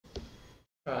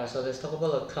Alright, so let's talk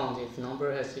about a count. If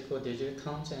number has equal digit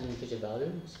count and digit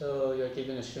value, so you're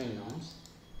given a string nums.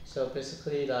 So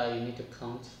basically, like you need to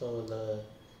count for the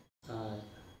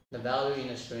value in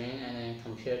the string and then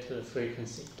compare to the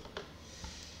frequency.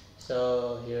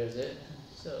 So here's it.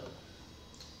 So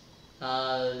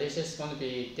this is going to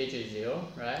be digit 0,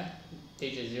 right?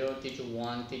 Digit 0, digit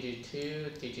 1, digit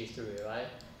 2, digit 3, right?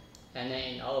 And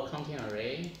then in our counting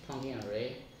array,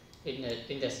 in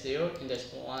the index 0,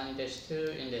 index 1, index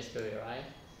 2, index 3, right?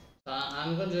 So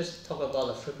I'm going to just talk about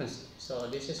the frequency. So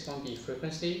this is going to be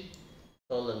frequency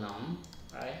for the num,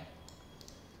 right?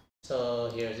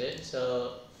 So here's it.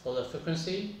 So for the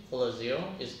frequency, for the 0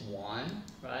 is 1,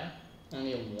 right?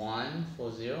 Only 1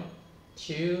 for 0,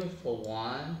 2 for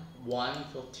 1, 1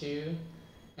 for 2,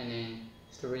 and then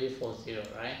 3 for 0,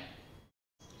 right?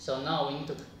 So now we need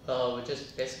to we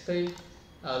just basically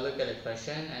look at the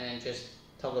question and then just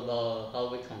talk about how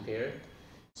we compare.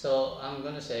 So I'm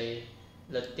going to say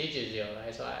the digit 0,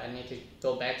 right? So I need to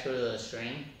go back to the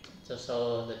string.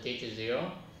 So the digit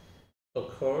 0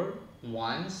 occur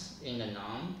once in the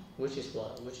num, which is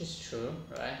what? Which is true,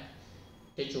 right?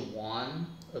 Digit 1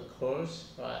 occurs,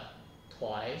 right,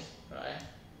 twice, right?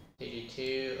 Digit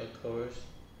 2 occurs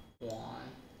 1,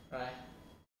 right?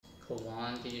 Occur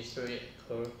 1, digit 3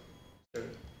 occur 3.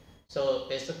 So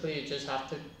basically you just have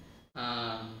to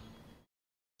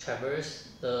traverse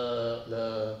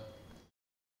the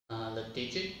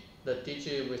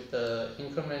digit with the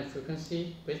increment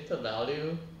frequency with the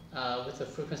value with the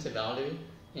frequency value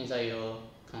inside your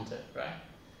counter, right?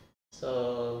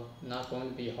 So not going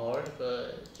to be hard,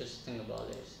 but just think about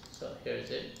this. So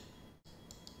here's it.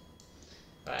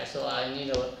 Right, so I need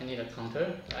a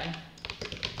counter, right?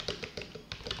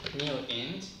 New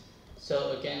int.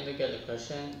 So again, look at the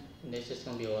question. This is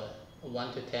gonna be what?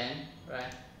 1 to 10,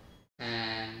 right?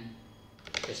 And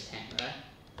just 10, right?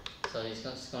 So it's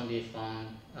going to be from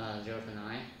 0 to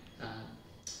 9.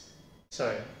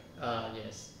 Sorry,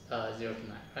 yes, 0 to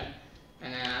 9, right?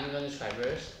 And then I'm going to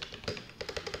traverse.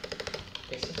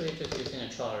 Basically, just using a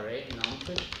char array, num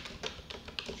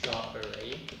char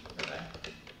array, right?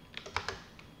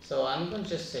 So I'm going to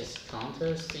just say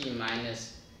counter c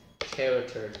minus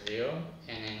character 0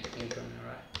 and then increment,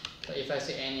 right? So if I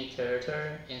see any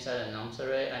character inside the nums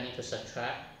array, I need to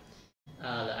subtract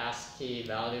the ASCII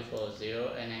value for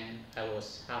 0 and then I will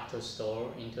have to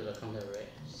store into the counter array.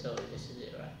 So this is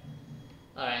it, right?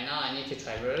 Alright, now I need to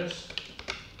traverse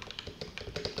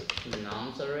the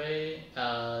nums array,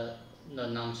 the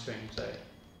num string, sorry.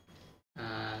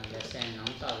 Let's say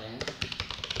nums are length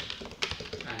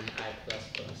and I plus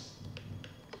plus.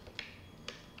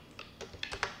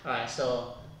 Alright,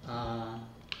 so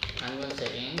I'm going to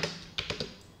say int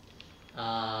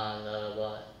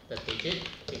the digit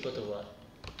equal to what?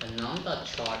 The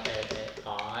num.chart at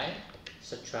I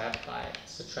subtract by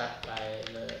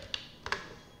the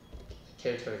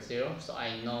character 0, so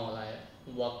I know like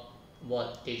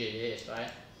what digit it is,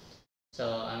 right?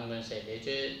 So I'm going to say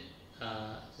digit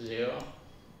 0,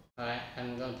 right?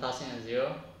 I'm going to pass in a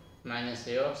 0 minus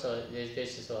 0, so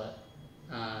this is what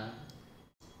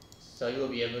so you will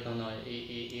be able to know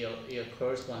it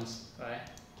occurs once, right?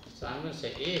 So I'm going to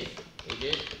say if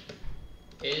digit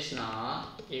is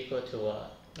not equal to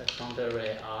the counter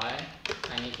array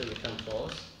I need to return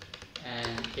false,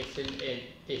 and if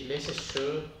this is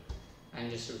true, I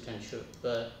just return true.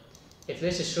 But if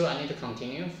this is true, I need to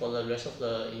continue for the rest of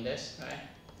the index, right?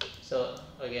 So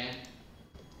again,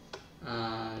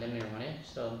 let me run it.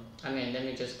 So let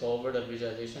me just go over the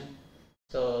visualization.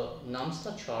 So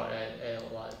num.char at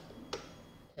what?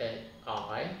 At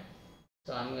I.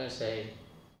 So I'm gonna say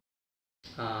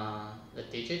the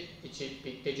digit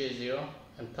 0,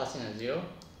 I'm passing a 0,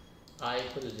 I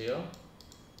equal to 0,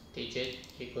 digit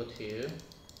equal to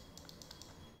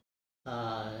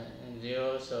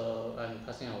 0, so I'm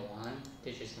passing a 1,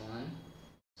 digit is 1.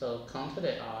 So counter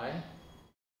at I,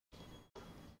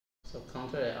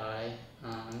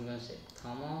 I'm going to say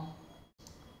comma,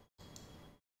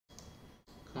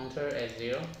 counter at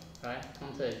 0, right?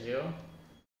 Counter at 0,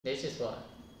 this is what?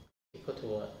 Equal to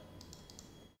what?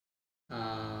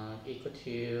 Equal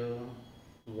to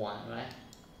 1, right?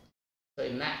 So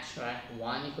it match, right?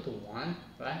 1 equal to 1,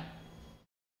 right?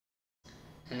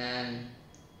 And then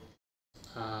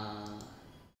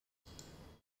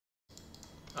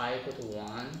I equal to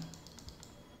 1.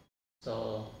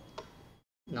 So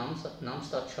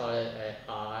num.char at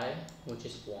I, which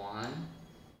is 1,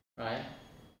 right?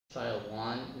 Try a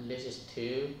 1, this is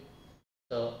 2.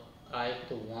 So I equal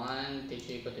to 1,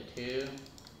 digit equal to 2.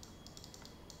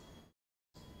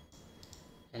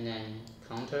 And then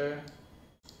counter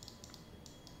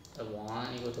a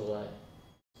 1 equal to what?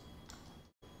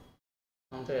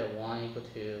 counter at 1 equal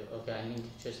to, okay, I need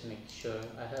to just make sure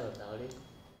I have a value.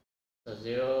 So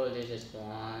 0, this is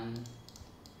 1,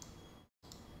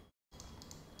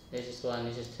 this is 1,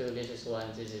 this is 2, this is 1,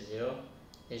 this is 0,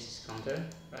 this is counter,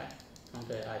 right?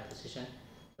 Counter at I position.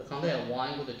 So counter at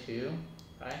 1 equal to 2,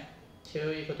 right?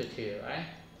 2 equal to 2, right?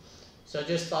 So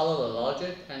just follow the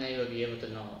logic and then you'll be able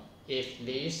to know if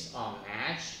these are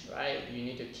matched, right? You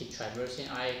need to keep traversing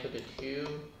I equal to 2,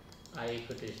 I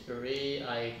equal to 3,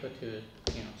 I equal to,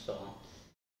 so on.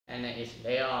 And then if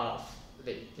they are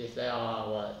if they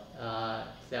are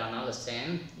not the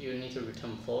same, you need to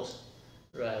return false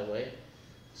right away.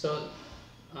 So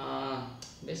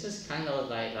this is kind of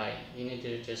like you need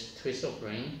to just twist your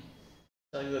brain.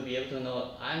 So you will be able to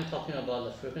know I'm talking about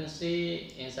the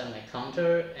frequency inside my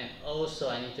counter, and also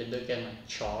I need to look at my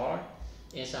chart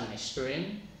inside my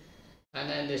stream, and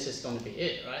then this is going to be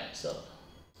it, right? So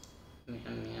I'm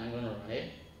going to run it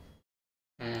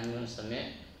and I'm going to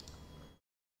submit.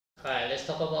 Alright, let's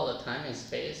talk about the time and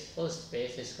space. For the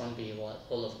space, it's going to be what?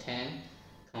 All of 10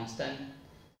 constant.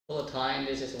 For the time,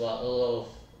 this is what? All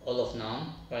of none,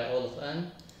 right? All of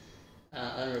n.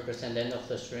 N represent end of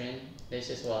the string. This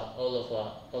is what? All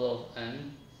of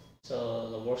n.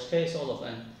 So the worst case, all of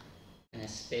n. And then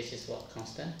space is what?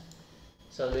 Constant.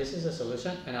 So this is the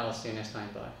solution, and I will see you next time.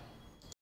 Bye.